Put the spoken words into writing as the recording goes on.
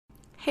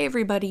Hey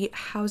everybody,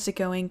 how's it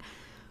going?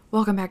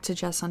 Welcome back to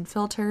Jess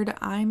Unfiltered.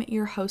 I'm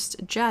your host,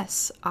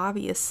 Jess,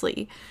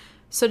 obviously.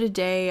 So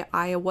today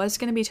I was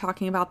going to be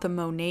talking about the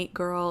Monat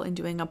girl and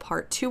doing a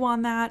part 2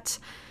 on that,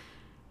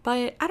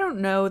 but I don't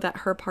know that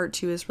her part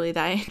 2 is really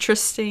that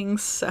interesting,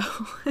 so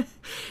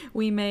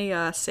we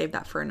may save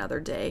that for another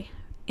day.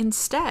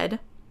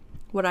 Instead,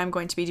 what I'm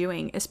going to be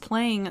doing is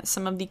playing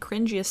some of the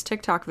cringiest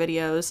TikTok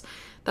videos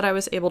that I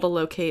was able to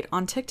locate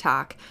on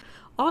TikTok.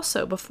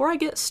 Also, before I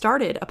get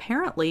started,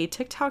 apparently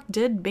TikTok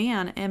did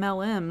ban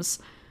MLMs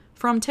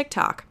from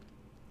TikTok.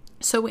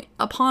 So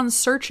upon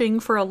searching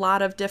for a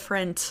lot of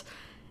different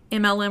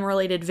MLM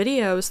related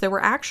videos, there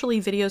were actually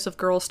videos of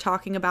girls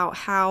talking about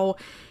how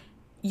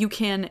you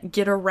can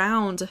get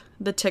around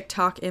the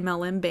TikTok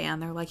MLM ban.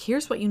 They're like,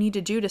 here's what you need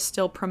to do to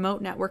still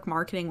promote network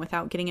marketing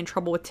without getting in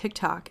trouble with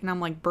TikTok. And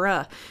I'm like,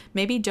 bruh,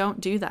 maybe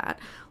don't do that.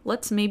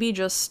 Let's maybe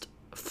just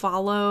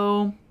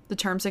follow the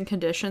terms and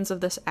conditions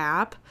of this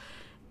app,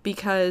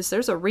 because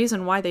there's a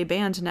reason why they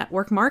banned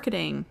network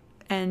marketing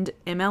and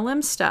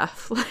MLM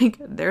stuff. Like,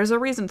 there's a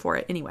reason for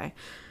it. Anyway,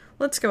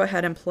 let's go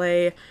ahead and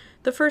play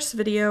the first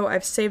video.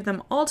 I've saved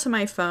them all to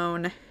my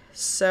phone,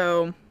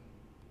 so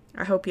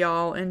I hope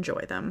y'all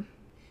enjoy them.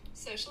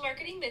 Social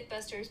Marketing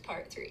Mythbusters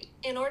Part 3.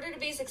 In order to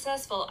be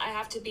successful, I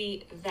have to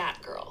be that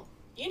girl.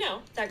 You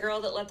know, that girl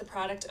that let the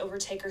product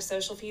overtake her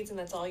social feeds and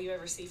that's all you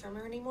ever see from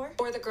her anymore.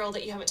 Or the girl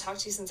that you haven't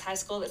talked to since high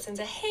school that sends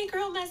a, hey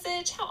girl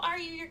message, how are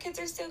you? Your kids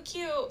are so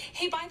cute.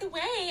 Hey, by the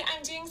way,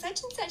 I'm doing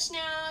such and such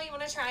now. You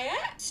want to try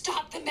it?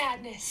 Stop the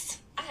madness.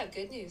 I have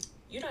good news.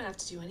 You don't have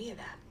to do any of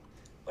that.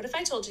 What if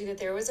I told you that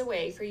there was a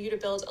way for you to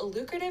build a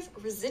lucrative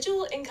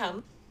residual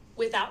income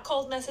without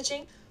cold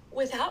messaging,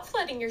 without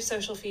flooding your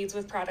social feeds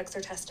with products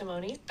or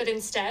testimonies, but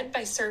instead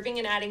by serving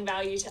and adding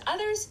value to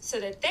others so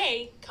that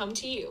they come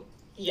to you?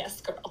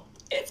 Yes, girl,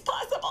 it's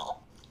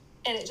possible.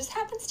 And it just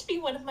happens to be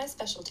one of my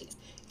specialties.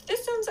 If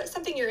this sounds like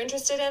something you're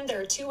interested in,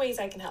 there are 2 ways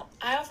I can help.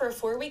 I offer a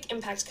 4-week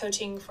impact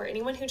coaching for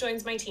anyone who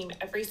joins my team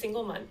every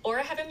single month, or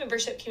I have a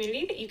membership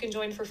community that you can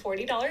join for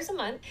 $40 a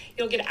month.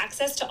 You'll get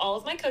access to all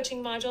of my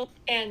coaching modules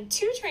and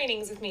 2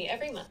 trainings with me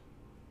every month.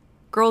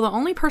 Girl, the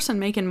only person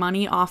making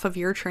money off of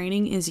your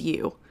training is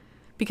you,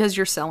 because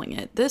you're selling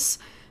it. This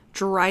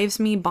drives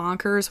me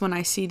bonkers when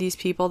I see these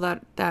people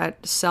that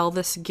sell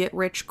this get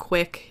rich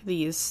quick,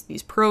 these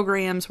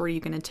programs where you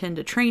can attend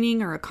a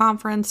training or a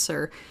conference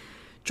or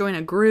join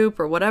a group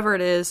or whatever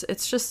it is.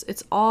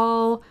 It's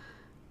all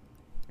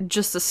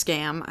just a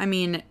scam. I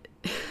mean,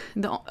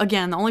 the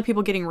only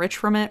people getting rich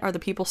from it are the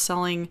people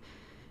selling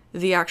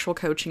the actual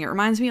coaching. It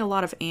reminds me a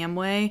lot of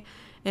Amway,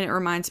 and it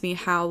reminds me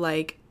how,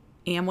 like,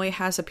 Amway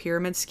has a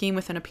pyramid scheme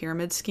within a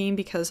pyramid scheme,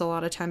 because a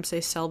lot of times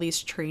they sell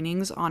these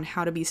trainings on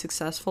how to be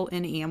successful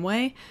in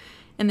Amway,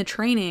 and the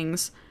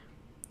trainings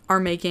are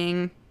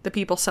making the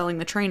people selling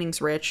the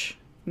trainings rich.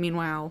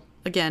 Meanwhile,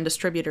 again,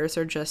 distributors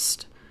are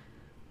just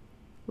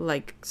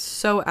like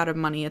so out of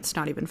money, it's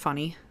not even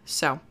funny.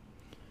 So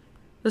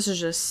this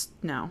is just,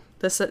 no,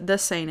 this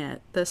ain't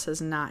it. This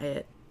is not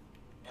it.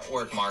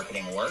 Network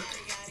marketing work?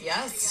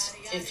 Yes,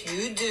 if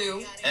you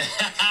do.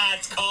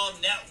 It's called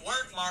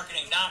network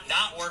marketing, not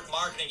work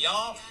marketing.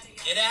 Y'all,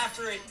 get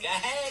after it. Go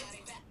ahead.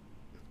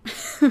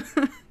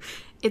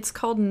 It's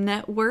called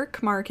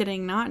network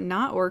marketing,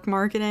 not work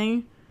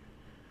marketing.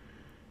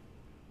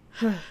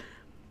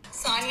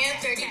 Sonia,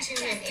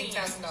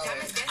 $32,000.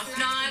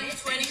 Afnan,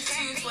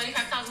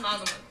 $25,000 a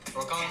month.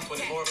 Rokan,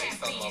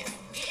 $24,000 a month.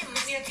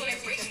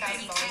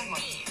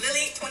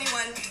 Lily,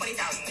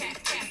 $20,000.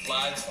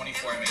 Vlad,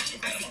 $24,000 makes you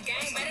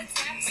minimum.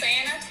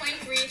 Sayana,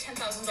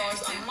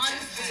 $10,000 a month.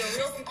 These are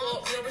real people,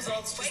 real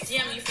results. Just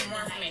DM me for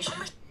more information.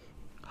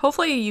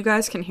 Hopefully you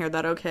guys can hear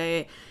that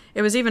okay.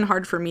 It was even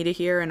hard for me to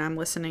hear, and I'm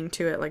listening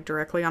to it like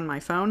directly on my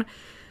phone.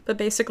 But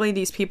basically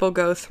these people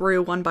go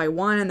through one by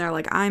one and they're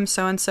like, I'm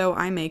so-and-so,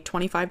 I make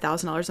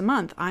 $25,000 a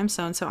month. I'm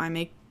so-and-so, I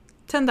make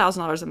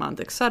 $10,000 a month,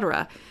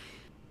 etc.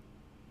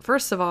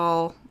 First of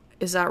all,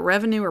 is that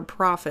revenue or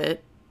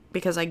profit?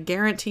 Because I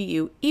guarantee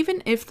you,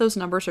 even if those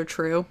numbers are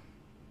true,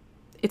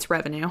 it's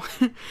revenue.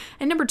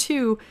 And number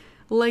 2,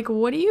 like,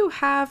 what do you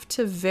have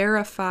to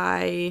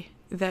verify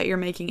that you're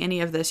making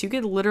any of this? You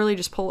could literally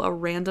just pull a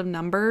random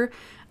number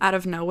out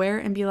of nowhere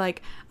and be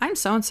like, I'm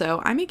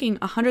so-and-so, I'm making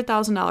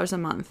 $100,000 a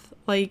month.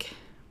 Like,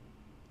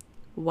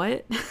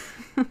 what?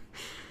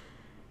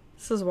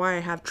 This is why I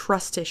have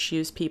trust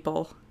issues,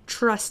 people.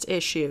 Trust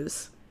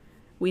issues.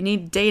 We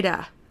need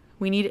data.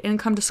 We need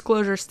income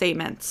disclosure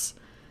statements.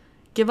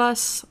 Give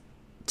us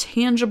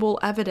tangible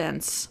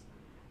evidence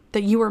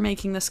that you are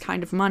making this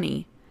kind of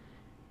money.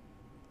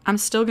 I'm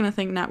still going to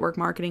think network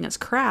marketing is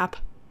crap,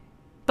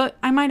 but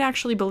I might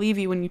actually believe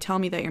you when you tell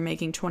me that you're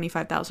making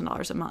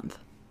 $25,000 a month.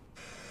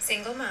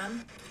 Single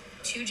mom,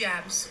 2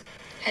 jobs,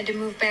 had to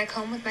move back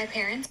home with my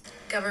parents,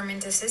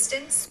 government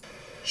assistance,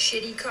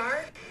 shitty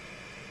car,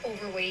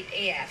 overweight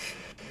AF.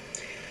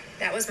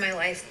 That was my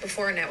life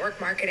before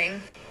network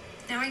marketing.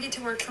 Now I get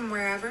to work from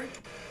wherever.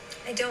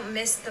 I don't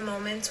miss the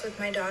moments with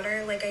my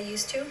daughter like I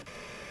used to.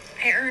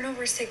 I earn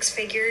over 6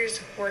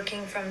 figures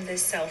working from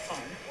this cell phone.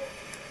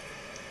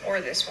 Or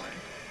this one.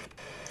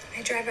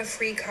 I drive a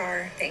free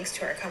car thanks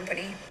to our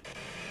company.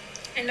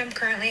 And I'm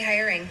currently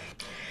hiring.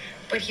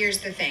 But here's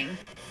the thing.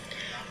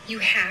 You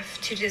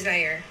have to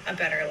desire a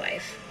better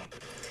life.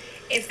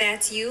 If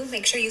that's you,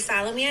 make sure you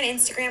follow me on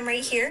Instagram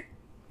right here.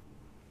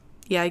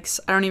 Yikes,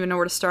 I don't even know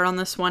where to start on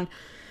this one.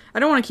 I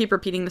don't want to keep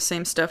repeating the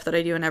same stuff that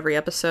I do in every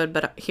episode,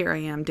 but here I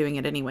am doing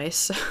it anyway.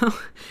 So,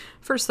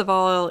 first of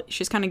all,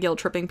 she's kind of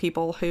guilt-tripping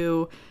people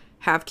who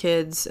have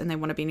kids and they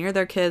want to be near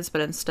their kids,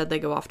 but instead they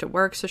go off to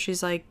work. So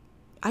she's like,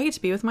 I get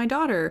to be with my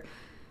daughter.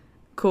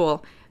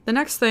 Cool. The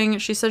next thing,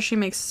 she says she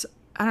makes,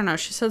 I don't know,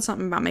 she said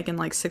something about making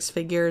like 6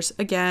 figures.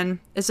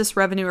 Again, is this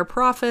revenue or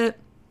profit?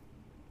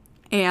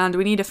 And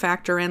we need to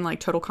factor in like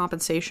total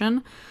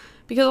compensation,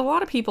 because a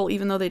lot of people,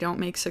 even though they don't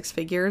make 6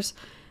 figures,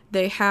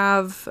 they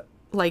have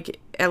like,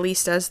 at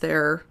least as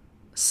their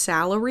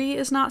salary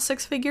is not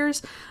 6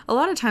 figures, a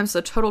lot of times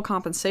the total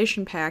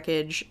compensation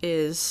package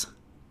is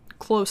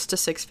close to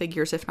 6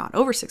 figures, if not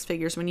over 6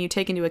 figures, when you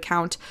take into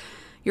account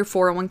your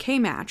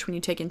 401k match, when you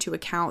take into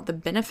account the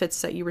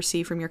benefits that you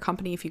receive from your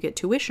company if you get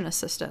tuition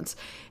assistance,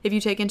 if you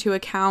take into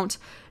account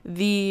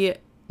the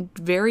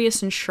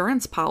various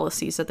insurance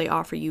policies that they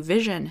offer you,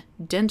 vision,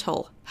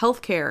 dental,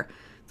 healthcare,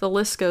 the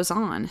list goes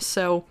on.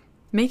 So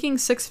making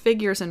 6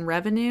 figures in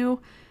revenue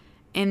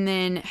and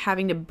then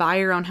having to buy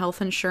your own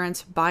health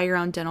insurance, buy your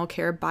own dental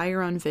care, buy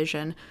your own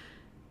vision,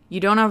 you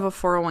don't have a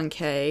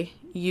 401k,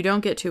 you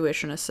don't get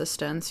tuition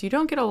assistance, you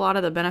don't get a lot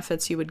of the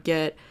benefits you would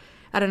get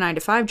at a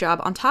 9-to-5 job.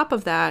 On top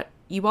of that,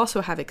 you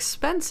also have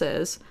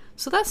expenses,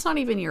 so that's not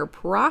even your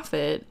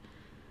profit.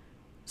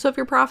 So if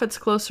your profit's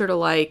closer to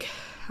like,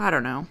 I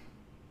don't know,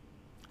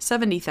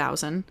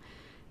 70,000,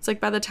 it's like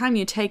by the time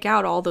you take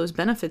out all those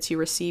benefits you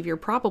receive, you're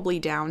probably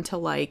down to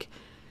like,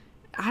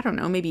 I don't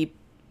know, maybe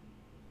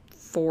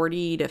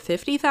 40 to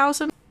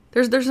 50,000.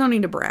 There's no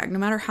need to brag. No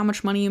matter how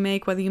much money you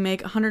make, whether you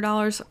make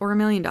 $100 or $1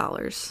 million,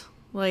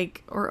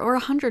 like, or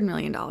 $100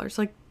 million,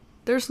 like,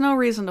 there's no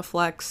reason to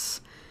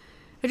flex.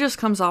 It just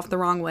comes off the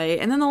wrong way.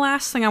 And then the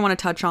last thing I want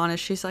to touch on is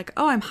she's like,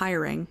 oh, I'm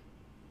hiring.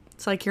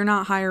 It's like, you're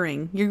not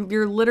hiring.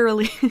 You're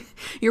literally,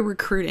 you're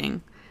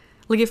recruiting.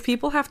 Like, if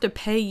people have to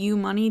pay you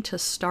money to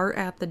start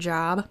at the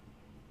job,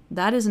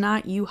 that is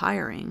not you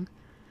hiring.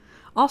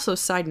 Also,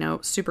 side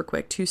note, super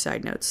quick, 2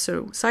 side notes.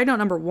 So, side note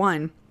number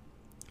 1,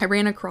 I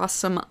ran across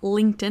some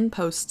LinkedIn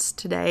posts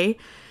today,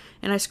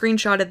 and I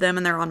screenshotted them,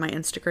 and they're on my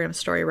Instagram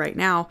story right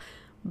now.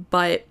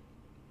 But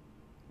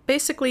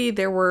basically,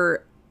 there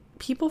were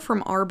people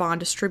from Arbonne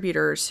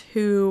distributors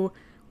who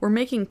were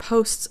making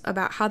posts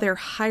about how they're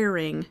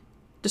hiring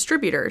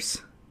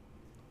distributors.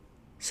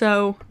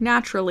 So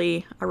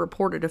naturally, I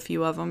reported a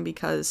few of them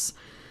because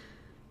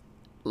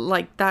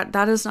like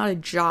that is not a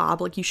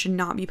job. Like, you should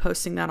not be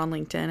posting that on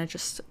LinkedIn. It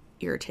just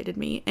irritated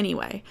me.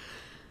 Anyway,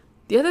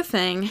 the other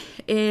thing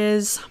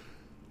is,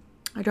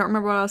 I don't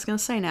remember what I was going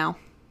to say now.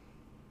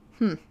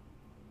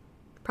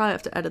 Probably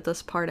have to edit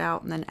this part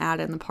out and then add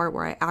in the part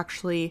where I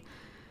actually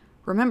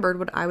remembered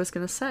what I was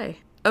going to say.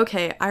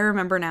 Okay, I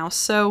remember now.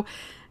 So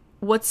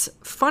what's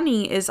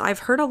funny is I've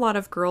heard a lot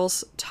of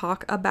girls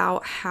talk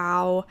about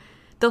how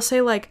they'll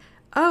say like,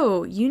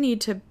 oh, you need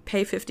to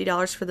pay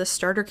 $50 for the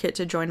starter kit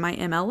to join my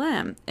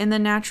MLM. And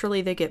then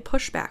naturally they get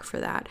pushback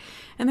for that.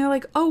 And they're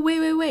like, oh,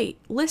 wait.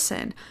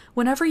 Listen,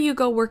 whenever you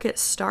go work at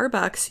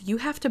Starbucks, you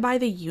have to buy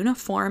the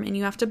uniform and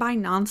you have to buy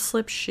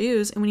non-slip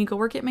shoes. And when you go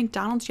work at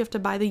McDonald's, you have to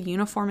buy the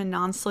uniform and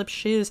non-slip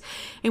shoes.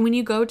 And when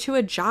you go to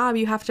a job,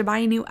 you have to buy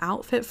a new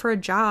outfit for a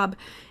job.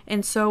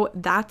 And so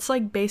that's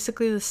like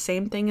basically the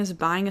same thing as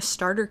buying a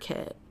starter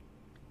kit.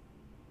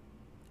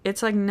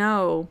 It's like,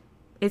 no.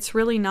 It's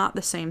really not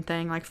the same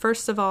thing. Like,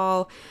 first of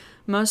all,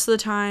 most of the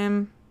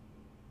time,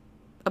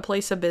 a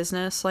place of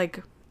business,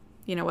 like,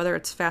 you know, whether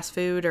it's fast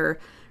food or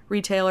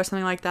retail or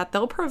something like that,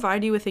 they'll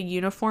provide you with a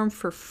uniform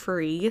for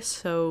free,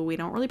 so we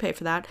don't really pay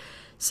for that.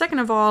 Second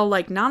of all,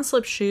 like,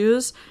 non-slip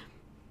shoes,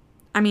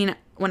 I mean,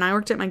 when I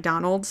worked at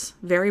McDonald's,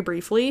 very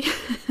briefly,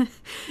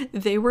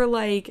 they were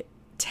like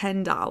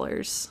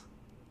 $10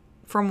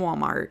 from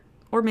Walmart.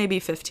 Or maybe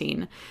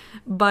 15.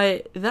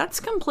 But that's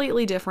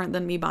completely different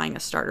than me buying a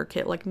starter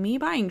kit. Like, me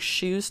buying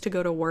shoes to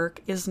go to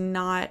work is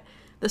not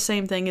the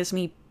same thing as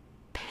me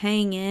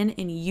paying in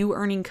and you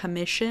earning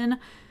commission.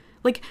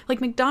 Like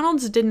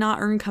McDonald's did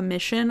not earn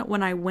commission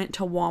when I went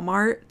to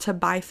Walmart to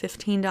buy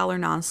 $15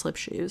 non-slip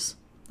shoes.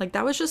 Like,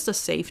 that was just a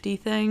safety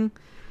thing.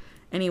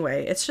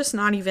 Anyway, it's just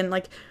not even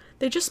like,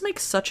 they just make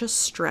such a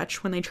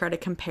stretch when they try to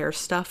compare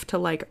stuff to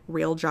like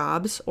real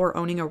jobs or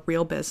owning a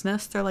real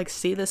business. They're like,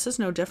 see, this is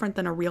no different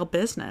than a real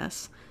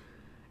business.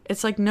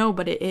 It's like, no,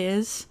 but it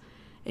is.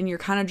 And you're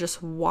kind of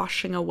just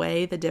washing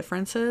away the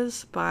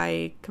differences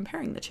by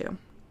comparing the two.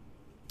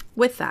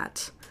 With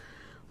that,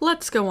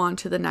 let's go on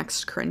to the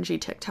next cringy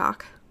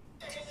TikTok.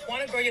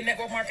 Want to grow your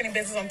network marketing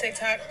business on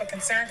TikTok, but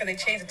concerned because they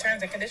changed the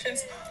terms and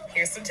conditions?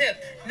 Here's some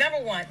tip.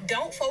 Number 1,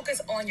 don't focus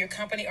on your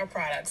company or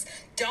products.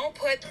 Don't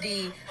put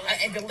the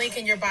link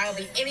in your bio,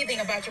 anything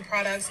about your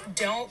products.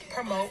 Don't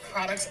promote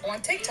products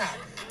on TikTok.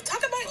 Talk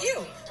about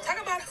you.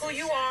 Talk about who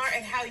you are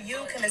and how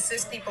you can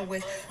assist people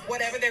with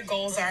whatever their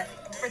goals are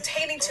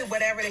pertaining to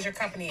whatever it is your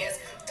company is.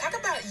 Talk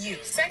about you.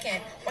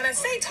 Second, when I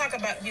say talk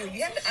about you,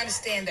 you have to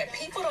understand that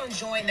people don't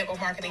join network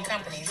marketing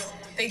companies.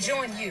 They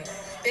join you.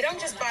 They don't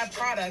just buy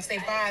products, they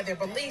buy their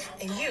belief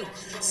in you.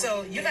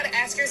 So you got to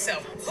ask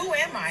yourself, who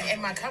am I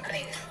in my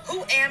company?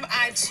 Who am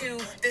I to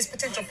this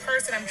potential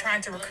person I'm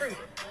trying to recruit,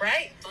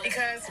 right?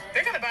 Because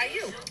they're going to buy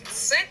you.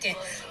 Second,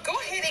 go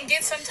ahead and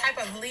get some type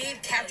of lead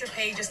capture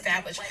page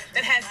established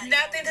that has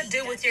nothing to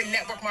do with your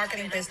network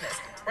marketing business,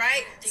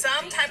 right?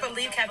 Some type of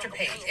lead capture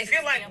page. If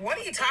you're like, what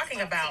are you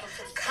talking about?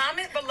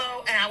 Comment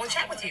below and I will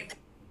chat with you.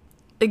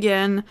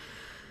 Again,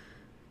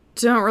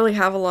 don't really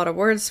have a lot of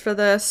words for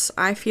this.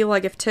 I feel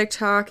like if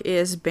TikTok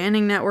is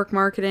banning network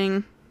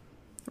marketing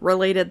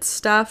related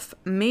stuff,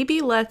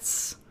 maybe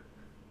let's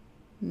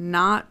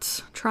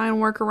not try and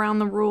work around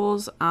the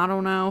rules. I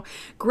don't know.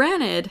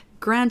 Granted,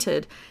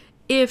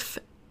 if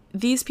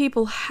these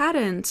people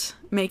hadn't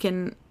made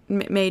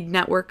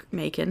network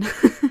marketing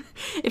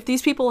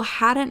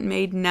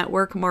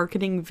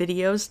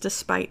videos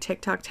despite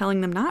TikTok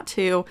telling them not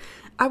to,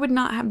 I would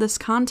not have this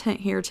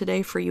content here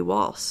today for you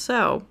all.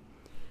 So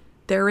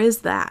there is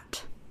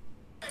that.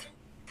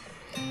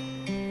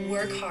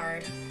 Work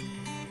hard.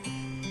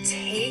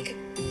 Take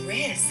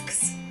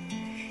risks.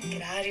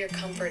 Get out of your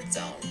comfort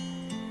zone.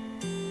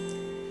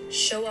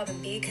 Show up and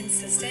be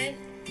consistent.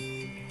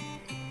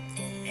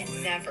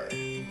 And never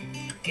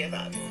give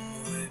up.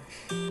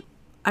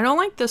 I don't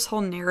like this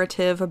whole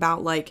narrative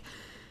about like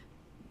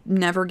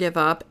never give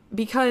up,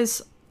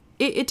 because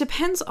it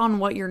depends on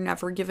what you're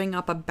never giving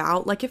up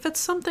about. Like if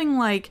it's something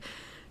like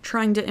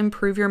trying to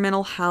improve your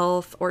mental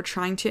health or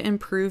trying to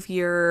improve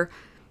your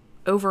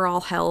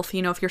overall health,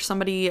 you know, if you're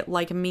somebody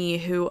like me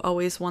who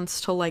always wants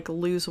to like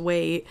lose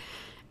weight,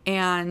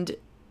 and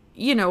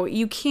you know,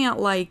 you can't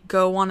like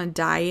go on a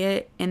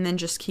diet and then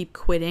just keep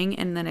quitting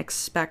and then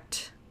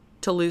expect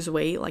to lose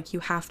weight. Like you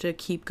have to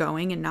keep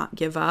going and not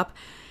give up.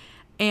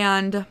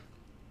 And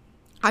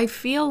I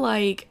feel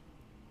like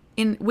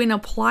when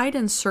applied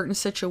in certain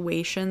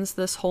situations,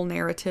 this whole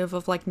narrative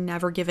of like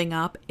never giving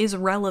up is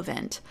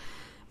relevant,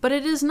 but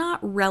it is not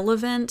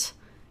relevant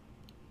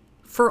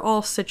for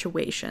all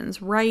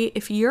situations, right?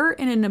 If you're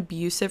in an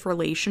abusive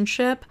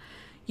relationship,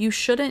 you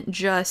shouldn't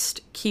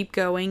just keep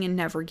going and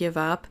never give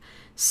up.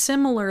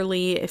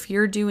 Similarly, if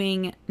you're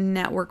doing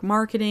network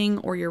marketing,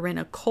 or you're in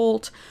a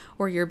cult,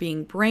 or you're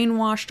being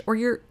brainwashed, or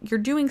you're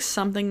doing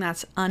something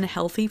that's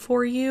unhealthy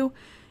for you,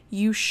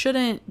 you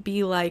shouldn't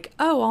be like,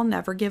 oh, I'll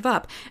never give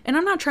up. And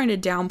I'm not trying to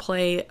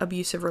downplay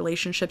abusive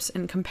relationships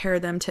and compare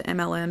them to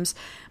MLMs.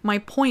 My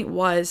point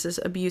is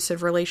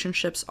abusive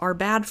relationships are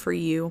bad for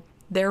you.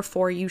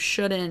 Therefore, you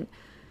shouldn't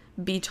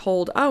be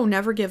told, oh,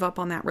 never give up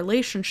on that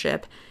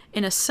relationship.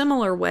 In a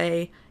similar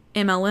way,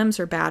 MLMs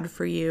are bad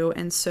for you.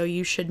 And so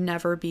you should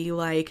never be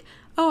like,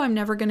 oh, I'm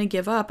never going to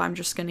give up. I'm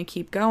just going to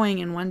keep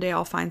going and one day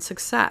I'll find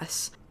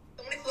success.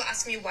 So many people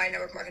ask me why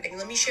network marketing.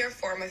 Let me share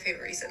 4 of my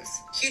favorite reasons.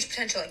 Huge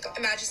potential income.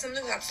 Imagine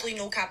something with absolutely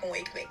no cap on what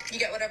you can make. You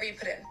get whatever you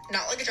put in.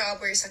 Not like a job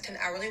where you're stuck to an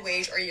hourly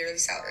wage or yearly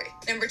salary.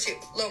 Number 2,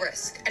 low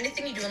risk.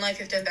 Anything you do in life,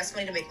 you have to invest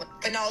money to make money.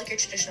 But not like your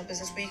traditional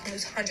business where you can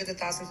lose hundreds of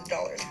thousands of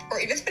dollars. Or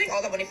even spending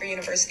all that money for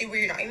university where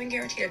you're not even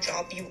guaranteed a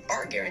job, but you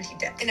are guaranteed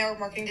debt. In network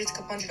marketing, just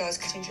a couple $100s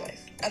can change your life.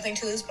 Nothing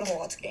to lose, but a whole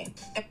lot to gain.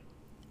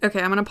 Okay,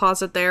 I'm going to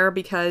pause it there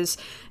because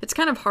it's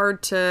kind of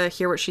hard to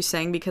hear what she's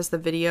saying because the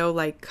video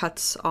like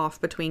cuts off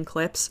between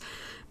clips.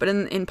 But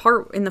in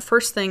the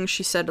first thing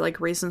she said, like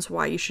reasons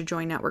why you should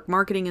join network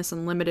marketing is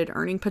unlimited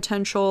earning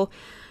potential.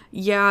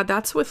 Yeah,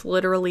 that's with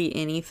literally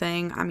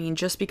anything. I mean,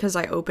 just because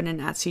I open an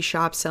Etsy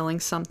shop selling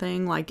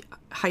something, like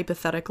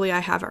hypothetically I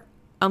have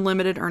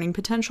unlimited earning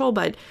potential,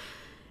 but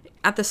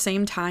at the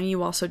same time,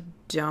 you also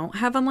don't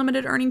have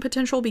unlimited earning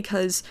potential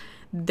because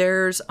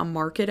there's a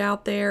market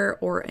out there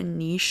or a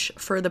niche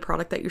for the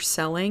product that you're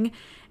selling.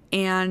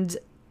 And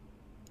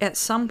at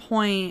some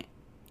point,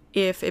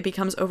 if it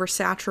becomes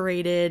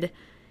oversaturated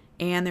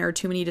and there are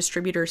too many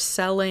distributors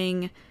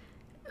selling,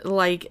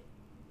 like,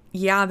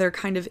 yeah, there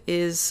kind of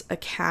is a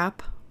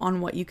cap on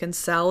what you can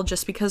sell.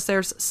 Just because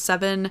there's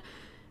 7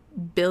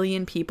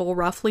 billion people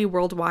roughly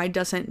worldwide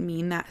doesn't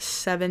mean that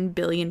 7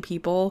 billion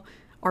people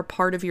are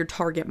part of your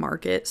target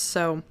market.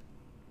 So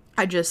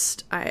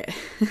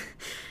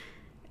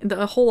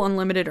the whole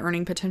unlimited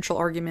earning potential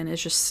argument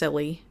is just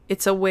silly.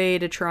 It's a way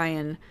to try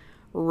and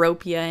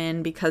rope you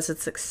in because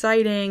it's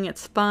exciting,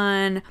 it's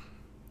fun,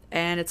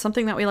 and it's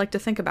something that we like to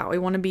think about. We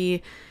want to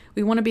be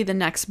the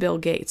next Bill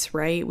Gates,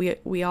 right?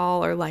 We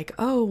all are like,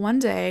 oh, one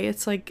day.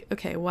 It's like,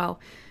 okay, well,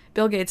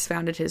 Bill Gates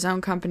founded his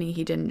own company.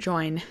 He didn't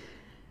join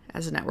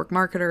as a network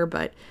marketer,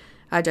 but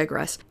I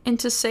digress. And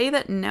to say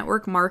that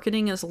network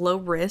marketing is low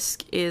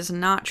risk is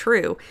not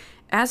true.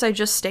 As I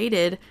just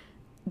stated,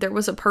 there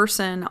was a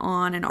person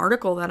on an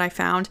article that I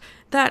found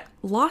that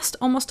lost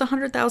almost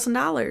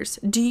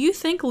 $100,000. Do you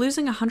think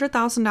losing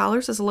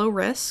 $100,000 is low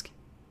risk?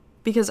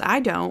 because I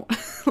don't.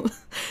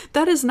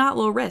 That is not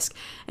low risk.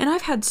 And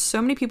I've had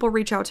so many people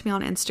reach out to me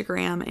on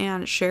Instagram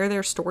and share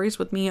their stories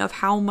with me of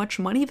how much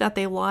money that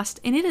they lost.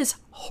 And it is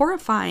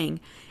horrifying.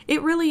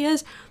 It really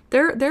is.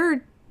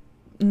 They're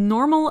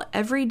normal,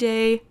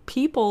 everyday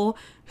people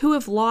who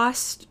have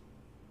lost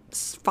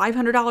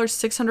 $500,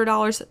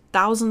 $600,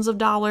 thousands of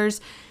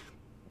dollars,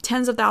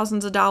 tens of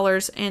thousands of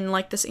dollars, and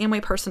like this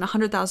Amway person,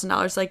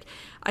 $100,000. Like,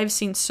 I've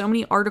seen so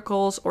many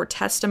articles or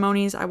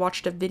testimonies. I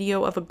watched a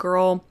video of a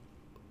girl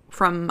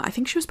from, I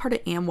think she was part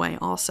of Amway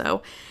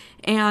also,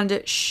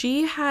 and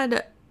she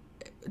had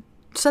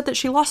said that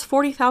she lost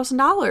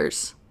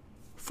 $40,000.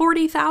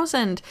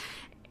 $40,000.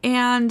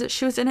 And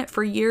she was in it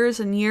for years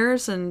and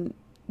years, and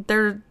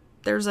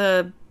there's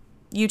a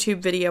YouTube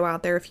video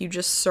out there. If you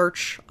just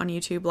search on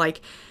YouTube,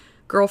 like,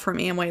 girl from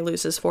Amway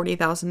loses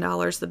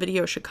 $40,000, the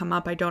video should come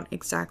up. I don't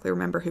exactly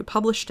remember who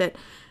published it.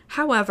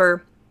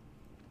 However,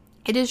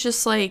 it is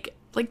just like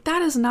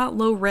that is not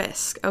low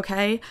risk,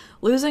 okay?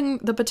 Losing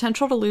the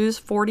potential to lose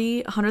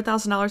 $40,000,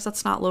 $100,000,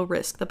 that's not low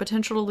risk. The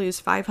potential to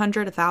lose $500,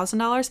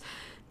 $1,000,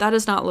 that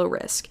is not low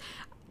risk.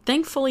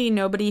 Thankfully,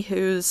 nobody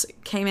who's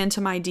came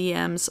into my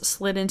DMs,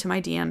 slid into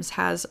my DMs,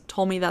 has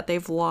told me that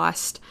they've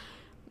lost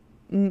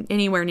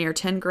anywhere near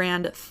 10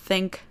 grand.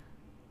 Thank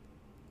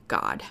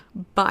God.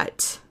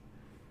 But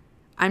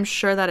I'm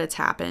sure that it's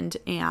happened,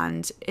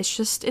 and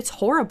it's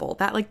horrible.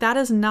 That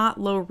is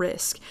not low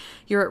risk.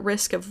 You're at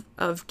risk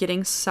of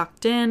getting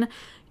sucked in.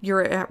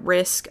 You're at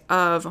risk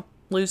of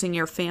losing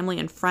your family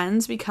and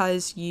friends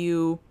because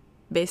you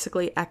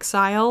basically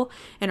exile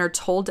and are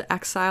told to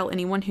exile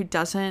anyone who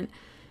doesn't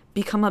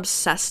become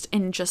obsessed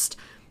and just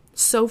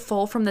so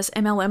full from this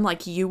MLM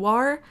like you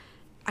are.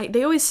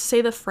 They always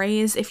say the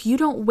phrase, if you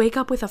don't wake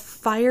up with a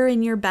fire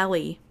in your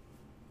belly.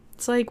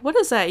 It's like, what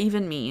does that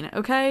even mean?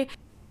 Okay.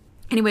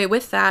 Anyway,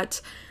 with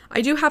that,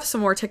 I do have some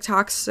more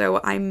TikToks,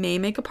 so I may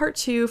make a part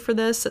 2 for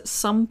this at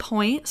some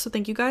point. So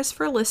thank you guys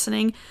for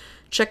listening.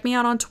 Check me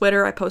out on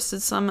Twitter. I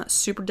posted some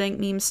super dank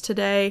memes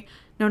today.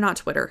 No, not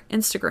Twitter,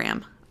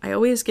 Instagram. I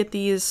always get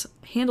these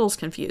handles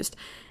confused.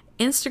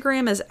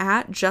 Instagram is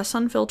at Just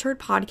Unfiltered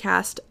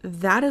Podcast.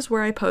 That is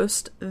where I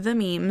post the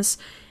memes.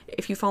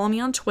 If you follow me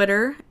on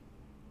Twitter,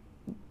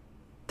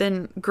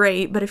 then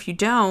great. But if you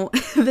don't,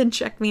 then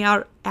check me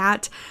out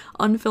at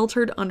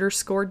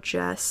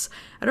unfiltered_Jess.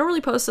 I don't really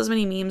post as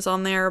many memes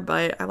on there,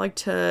 but I like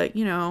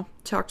to,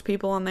 talk to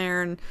people on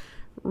there and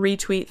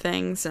retweet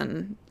things.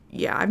 And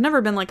yeah, I've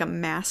never been like a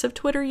massive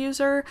Twitter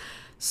user.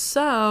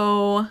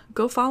 So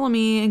go follow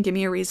me and give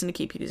me a reason to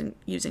keep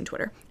using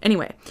Twitter.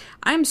 Anyway,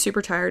 I'm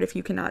super tired if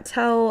you cannot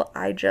tell.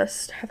 I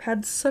just have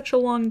had such a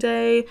long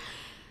day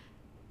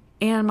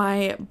and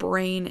my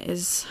brain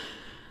is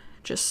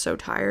just so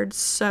tired.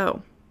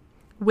 So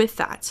with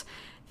that,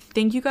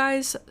 thank you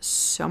guys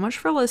so much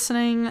for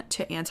listening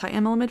to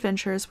Anti-MLM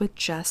Adventures with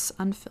Jess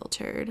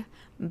Unfiltered.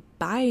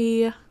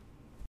 Bye.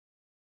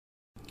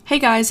 Hey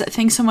guys,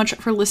 thanks so much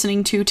for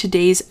listening to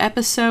today's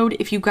episode.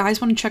 If you guys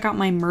want to check out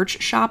my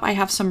merch shop, I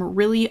have some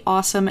really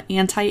awesome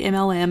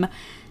anti-MLM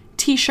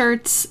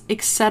t-shirts,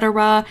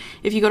 etc.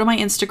 If you go to my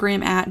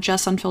Instagram at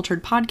Jess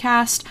Unfiltered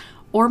Podcast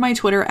or my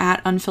Twitter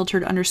at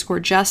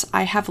unfiltered_Jess,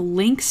 I have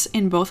links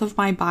in both of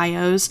my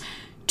bios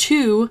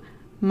to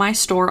my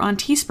store on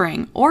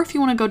Teespring. Or if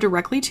you want to go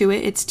directly to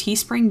it, it's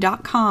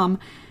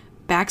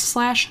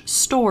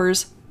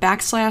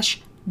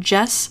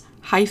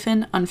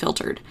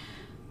teespring.com/stores/Jess-Unfiltered.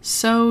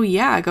 So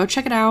yeah, go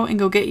check it out and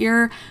go get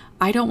your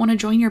I Don't Want to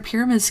Join Your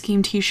Pyramid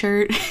Scheme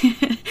t-shirt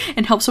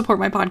and help support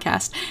my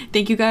podcast.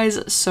 Thank you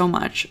guys so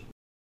much.